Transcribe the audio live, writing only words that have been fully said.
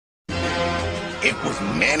It was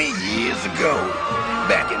many years ago,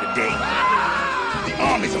 back in the day. The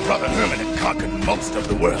armies of Brother Herman had conquered most of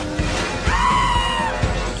the world.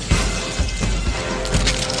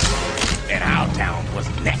 And our town was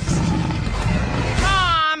next.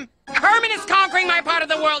 Mom! Herman is conquering my part of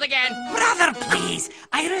the world again! Brother, please,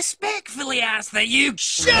 I respectfully ask that you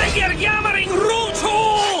shut your yammering roach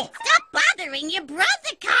hole! Stop bothering your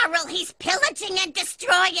brother, Carl. He's pillaging and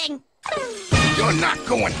destroying. You're not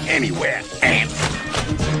going anywhere, Ant.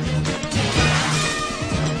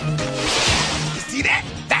 You see that?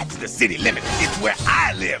 That's the city limit. It's where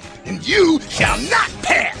I live, and you shall not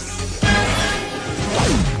pass.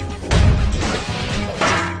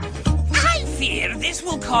 I fear this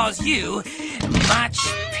will cause you much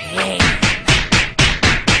pain.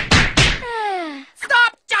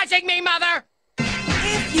 Stop judging me, Mother!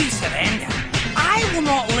 If you surrender, I will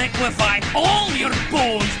not liquefy all your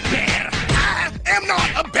bones, bear. I am not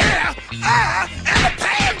a bear. I am a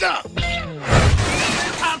panda.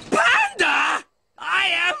 A panda?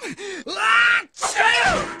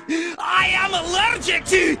 I am allergic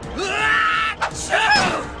to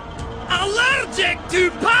allergic to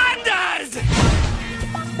pandas.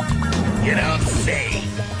 You don't say.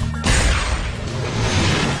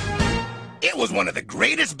 It was one of the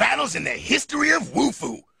greatest battles in the history of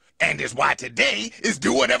Woo-Fu, and is why today is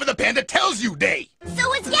Do Whatever the Panda Tells You Day. So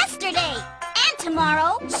was yesterday. And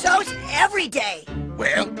tomorrow. So's every day.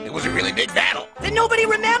 Well, it was a really big battle. Then nobody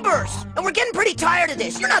remembers. And we're getting pretty tired of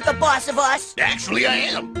this. You're not the boss of us. Actually, I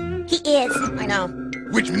am. He is. I know.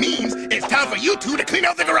 Which means it's time for you two to clean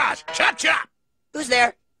out the garage. Chop, chop. Who's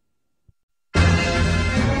there?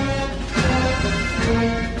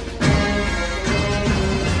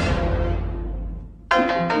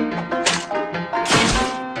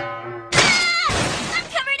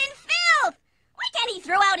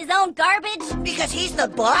 Throw out his own garbage? Because he's the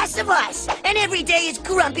boss of us, and every day is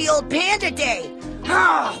Grumpy Old Panda Day.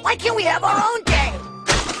 Oh, why can't we have our own day?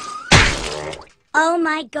 Oh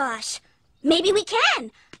my gosh. Maybe we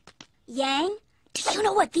can. Yang, do you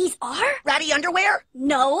know what these are? Ratty underwear?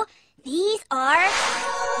 No, these are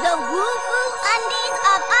the Woo-Fu Undies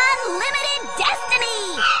of Unlimited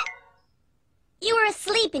Destiny! You were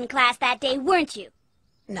asleep in class that day, weren't you?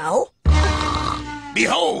 No.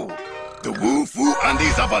 Behold, the Woo-Fu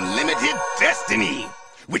Undies of Unlimited Destiny,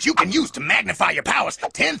 which you can use to magnify your powers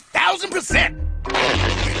 10,000%.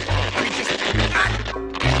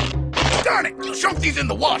 Darn it, you shoved these in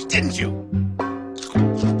the wash, didn't you?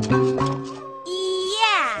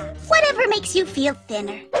 Yeah, whatever makes you feel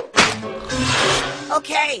thinner.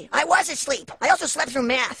 Okay, I was asleep. I also slept through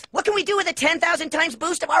math. What can we do with a 10,000 times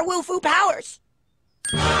boost of our Woo-Fu powers?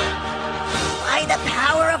 By the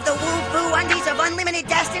power of the Woo-Fu Undies of Unlimited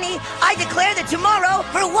Destiny, I declare that tomorrow,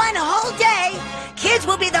 for one whole day, kids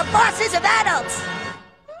will be the bosses of adults.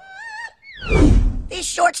 These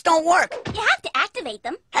shorts don't work. You have to activate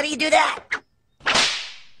them. How do you do that?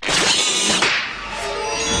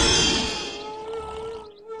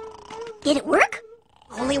 Did it work?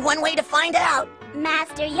 Only one way to find out.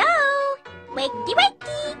 Master Yo! Wakey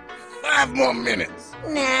wakey! 5 more minutes.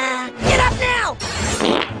 Nah, get up now!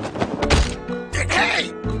 Hey,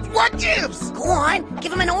 what gives? Go on,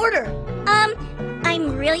 give him an order. I'm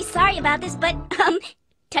really sorry about this, but,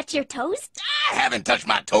 touch your toes? I haven't touched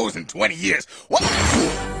my toes in 20 years. What?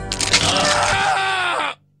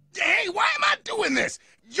 Hey, why am I doing this?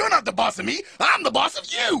 You're not the boss of me. I'm the boss of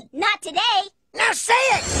you. Not today. Now say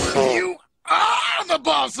it! You are the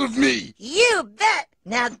boss of me. You bet!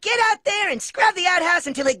 Now get out there and scrub the outhouse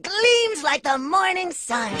until it gleams like the morning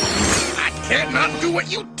sun. I cannot do what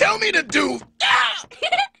you tell me to do. Ah!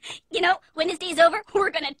 You know, when this day's over, we're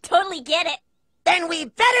gonna totally get it. Then we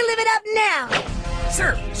better live it up now.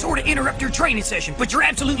 Sir, sorry to interrupt your training session, but you're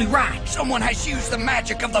absolutely right. Someone has used the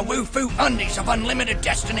magic of the Woo-Fu Undies of Unlimited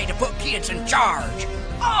Destiny to put kids in charge.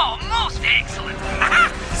 Oh, most excellent.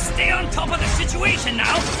 Stay on top of the situation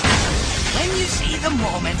now. When you see the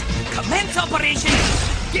moment, commence operation.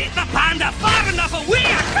 Get the panda far enough away.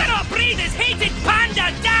 I cannot breathe his hated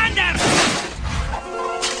panda dander.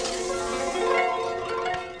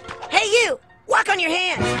 Hey you, walk on your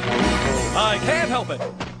hands. I can't help it.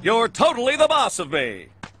 You're totally the boss of me.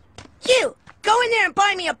 You, go in there and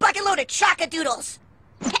buy me a bucket load of chocadoodles.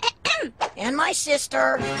 And my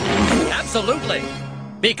sister. Absolutely.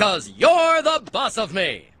 Because you're the boss of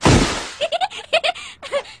me.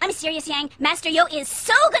 I'm serious, Yang. Master Yo is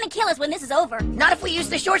so gonna kill us when this is over. Not if we use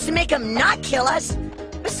the shorts to make him not kill us.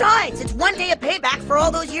 Besides, it's one day of payback for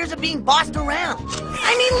all those years of being bossed around.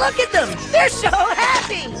 I mean, look at them. They're so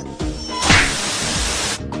happy.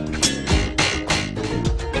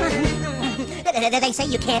 They say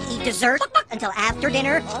you can't eat dessert. until after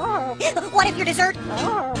dinner? What if your dessert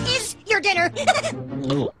is your dinner?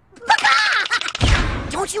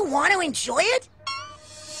 Don't you want to enjoy it?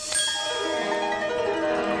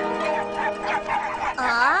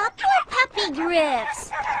 Aw, poor puppy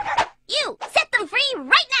Griffs. You, set them free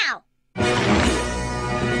right now!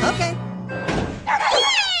 Okay.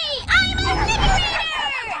 Hooray! I'm a liberator!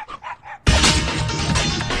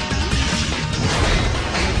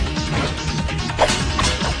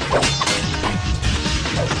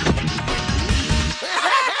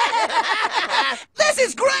 This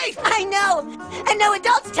is great! I know. And no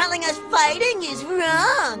adults telling us fighting is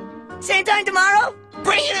wrong. Same time tomorrow?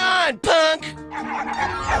 Bring it on, punk!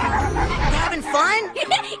 Having fun?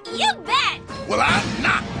 You bet! Well, I'm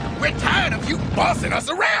not. We're tired of you bossing us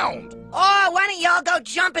around. Oh, why don't y'all go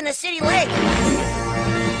jump in the city lake?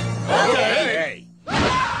 Okay.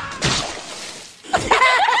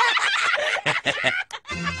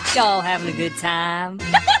 Y'all having a good time?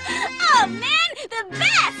 Oh, man, the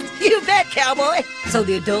best! You bet, cowboy. So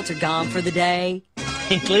the adults are gone for the day?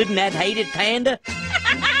 Including that hated panda?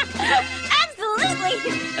 Absolutely!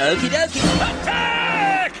 Okie dokie.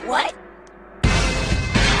 Attack! What?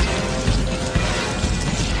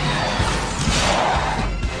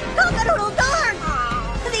 Oh, darn!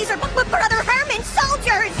 These are Brother Herman's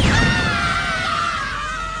soldiers!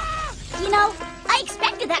 You know, I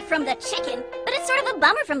expected that from the chicken, but it's sort of a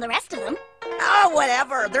bummer from the rest of them. Oh,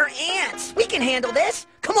 whatever. They're ants. We can handle this.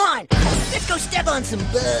 Come on. Let's go step on some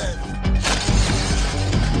bugs.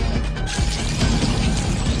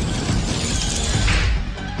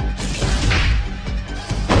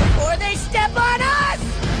 Or they step on us!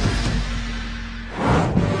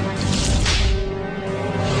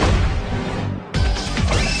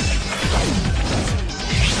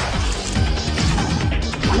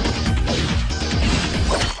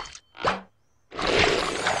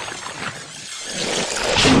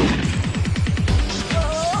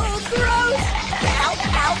 Oh, gross! Ow,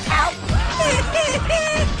 ow, ow!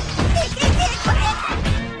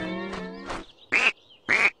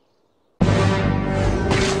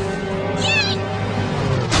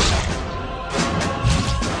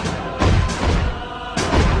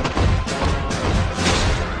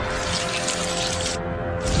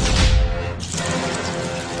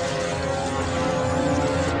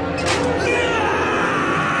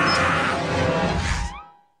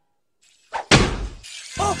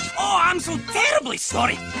 Oh, I'm so terribly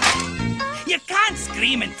sorry. You can't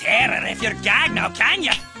scream in terror if you're gagged now, can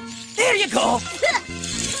you? There you go.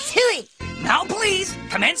 Tui! Now, please,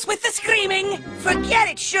 commence with the screaming. Forget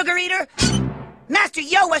it, sugar eater! Master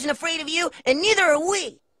Yo wasn't afraid of you, and neither are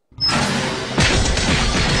we!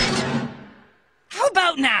 How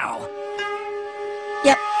about now?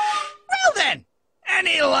 Yep. Well then,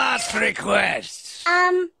 any last requests?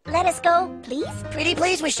 Let us go, please? Pretty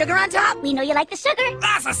please with sugar on top? We know you like the sugar.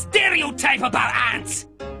 That's a stereotype about ants.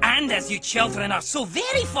 And as you children are so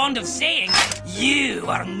very fond of saying, you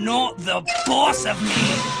are not the boss of me.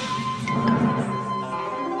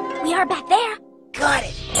 We are back there. Got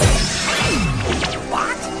it.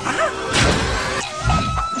 What? Huh?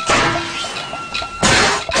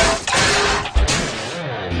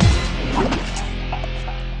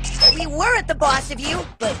 We were at the boss of you,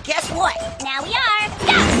 but guess what? Now we are.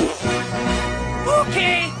 Go!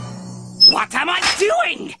 Okay. What am I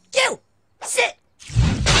doing? You! Sit!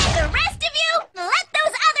 The rest of you, let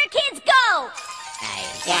those other kids go!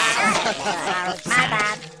 My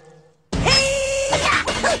bad.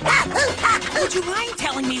 Would you mind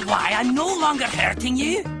telling me why I'm no longer hurting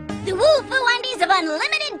you? The Woo-Foo Undies of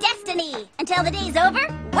Unlimited Destiny. Until the day's over,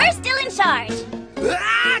 we're still in charge.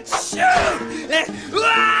 Achoo!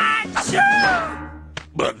 Achoo!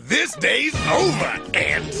 But this day's over,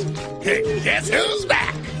 Ant. Hey, guess who's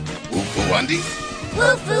back? Woo-Foo Undies?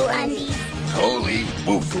 Woo-Foo Undies. Holy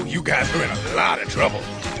Woo-Foo, you guys are in a lot of trouble.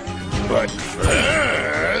 But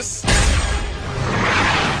first...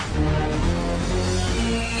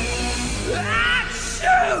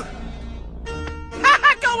 Achoo!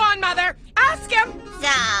 Go on, Mother. Ask him. So,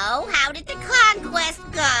 how did the conquest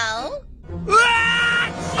go?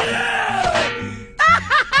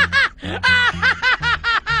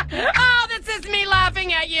 Oh, this is me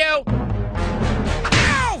laughing at you.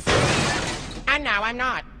 And now I'm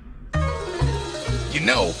not. You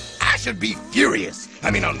know, I should be furious.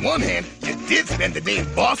 I mean, on one hand, you did spend the day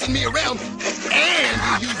bossing me around,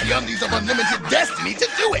 and you used the Undies of Unlimited Destiny to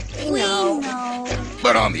do it. We know.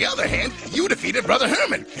 But on the other hand, you defeated Brother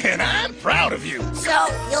Herman, and I'm proud of you. So,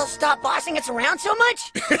 you'll stop bossing us around so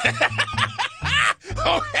much?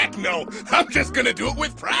 Oh, heck no. I'm just gonna do it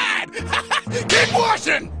with pride. Keep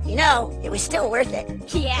washing. You know, it was still worth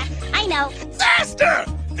it. Yeah, I know. Faster.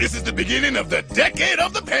 This is the beginning of the decade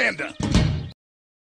of the panda.